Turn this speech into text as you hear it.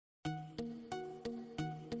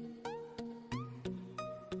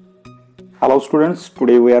Hello students,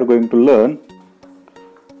 today we are going to learn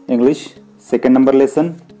English second number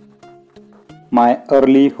lesson, my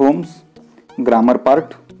early homes, grammar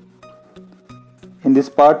part. In this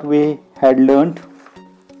part we had learnt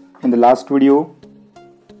in the last video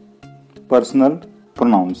personal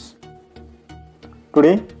pronouns.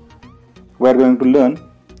 Today we are going to learn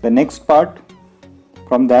the next part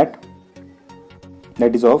from that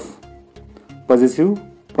is of possessive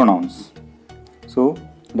pronouns. So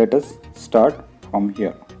let us start from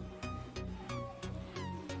here.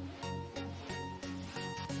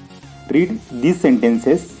 Read these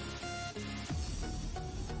sentences.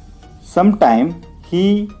 Sometime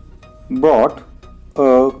he brought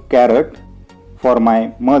a carrot for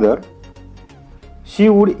my mother. She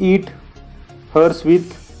would eat hers with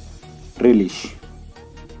relish.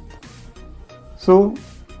 So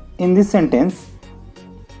in this sentence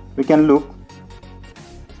we can look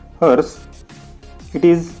hers. It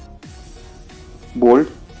is bold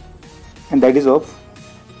and that is of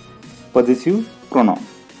possessive pronoun.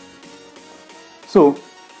 So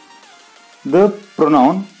the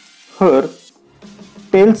pronoun her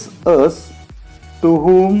tells us to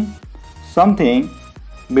whom something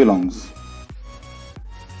belongs.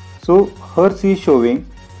 So hers is showing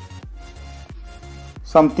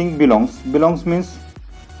something belongs. Belongs means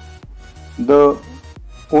the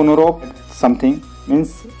owner of something,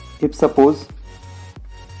 means if suppose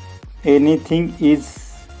anything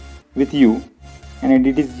is with you and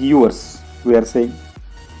it is yours, we are saying.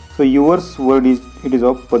 So yours word is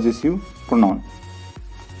of possessive pronoun.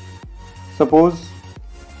 Suppose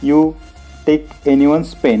you take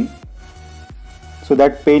anyone's pen, so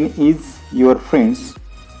that pen is your friend's.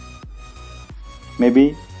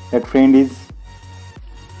 Maybe that friend is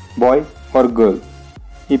boy or girl.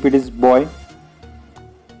 If it is boy,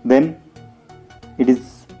 then it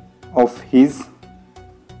is of his.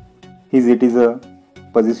 His, it is a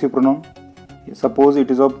possessive pronoun. Suppose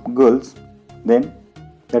it is of girls, then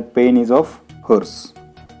that pen is of hers,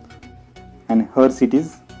 and hers it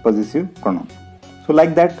is possessive pronoun. So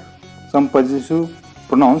like that, some possessive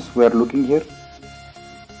pronouns we are looking here.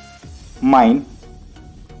 Mine,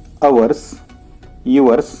 ours,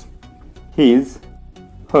 yours, his,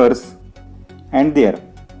 hers and their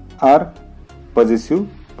are possessive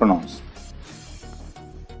pronouns.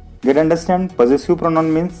 Get understand? Possessive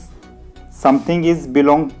pronoun means something is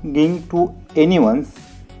belonging to anyone's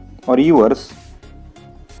or yours.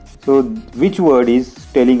 So which word is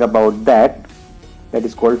telling about that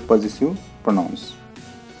is called possessive pronouns.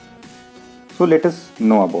 So let us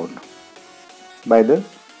know about by the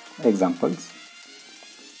examples.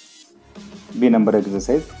 B number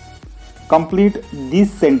exercise. Complete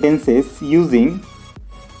these sentences using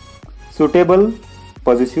suitable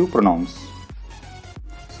possessive pronouns.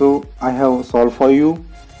 So I have solved for you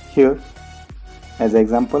here as an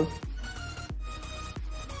example.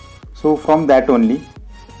 So from that only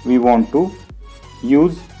we want to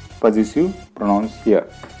use possessive pronouns here.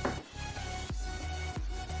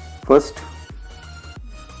 First,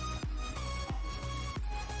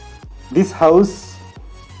 this house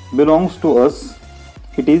belongs to us.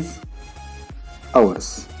 It is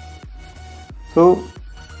ours. So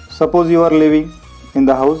suppose you are living in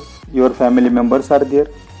the house, your family members are there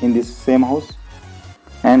in this same house,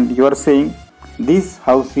 and you are saying this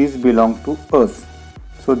house is belong to us.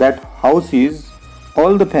 So that house is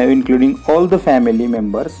including all the family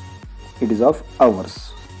members, it is of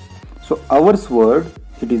ours. So ours word,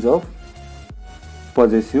 it is of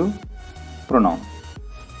possessive pronoun.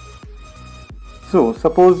 So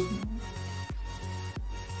suppose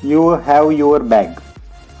you have your bag.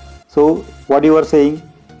 So what you are saying,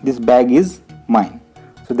 this bag is mine.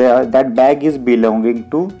 So that bag is belonging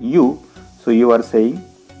to you. So you are saying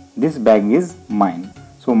this bag is mine.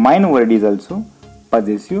 So mine word is also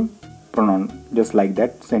possessive pronoun. Just like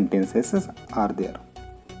that sentences are there.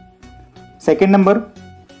 Second number,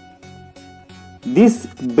 this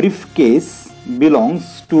briefcase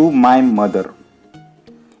belongs to my mother.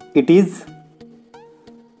 It is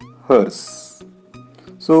hers.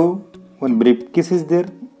 So one briefcase is there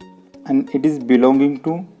and it is belonging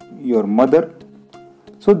to your mother.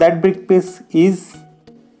 So that briefcase is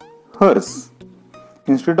hers.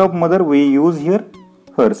 Instead of mother we use here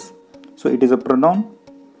hers. So it is a pronoun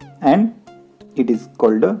and it is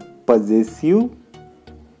called a possessive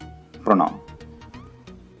pronoun.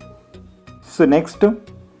 So next,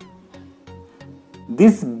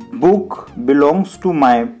 this book belongs to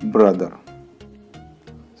my brother.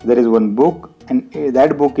 So there is one book and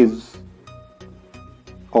that book is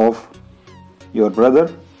of your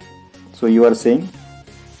brother. So you are saying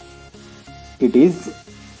it is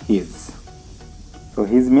his. So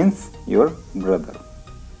his means your brother.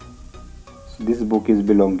 So this book is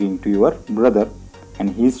belonging to your brother and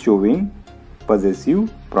he is showing possessive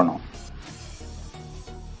pronoun.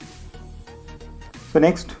 So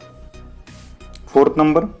next, fourth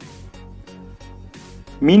number.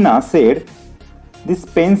 Meena said, "This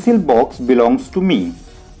pencil box belongs to me."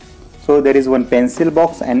 So there is one pencil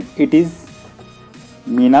box and it is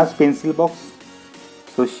Meena's pencil box.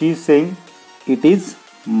 So she is saying it is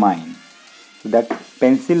mine. So that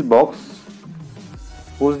pencil box,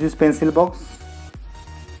 who's this pencil box?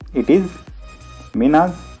 It is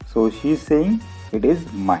Meena's. So she is saying it is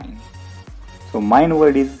mine. So mine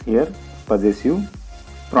word is here possessive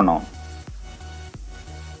pronoun.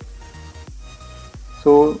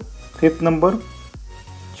 So fifth number,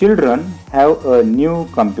 children have a new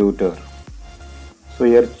computer. So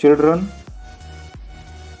here children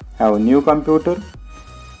have a new computer.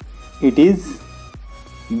 It is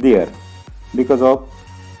there because of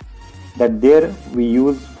that there we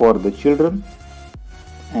use for the children,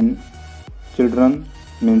 and children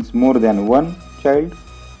means more than one child.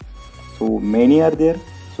 So many are there.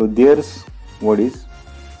 So there's word is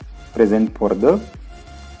present for the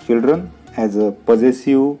children as a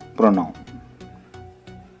possessive pronoun.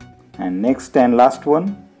 And next and last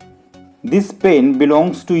one, this pen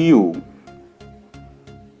belongs to you.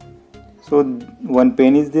 So one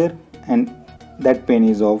pen is there and that pen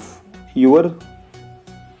is of your,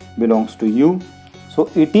 belongs to you. So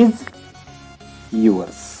it is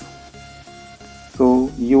yours.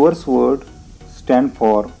 So yours word stand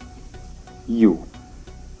for you.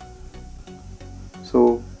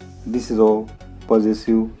 So this is a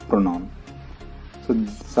possessive pronoun. So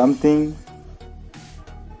something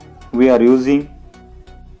we are using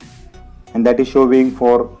and that is showing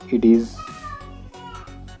for it is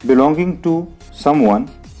belonging to someone,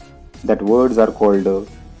 that words are called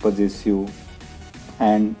possessive,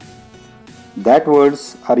 and that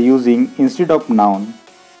words are using instead of noun,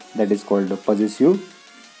 that is called possessive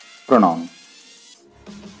pronoun.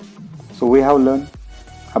 So we have learned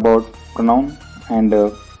about pronoun and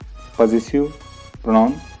possessive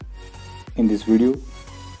pronoun in this video.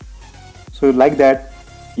 So like that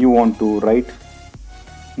you want to write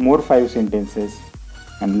more 5 sentences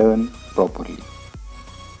and learn properly.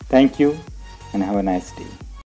 Thank you and have a nice day.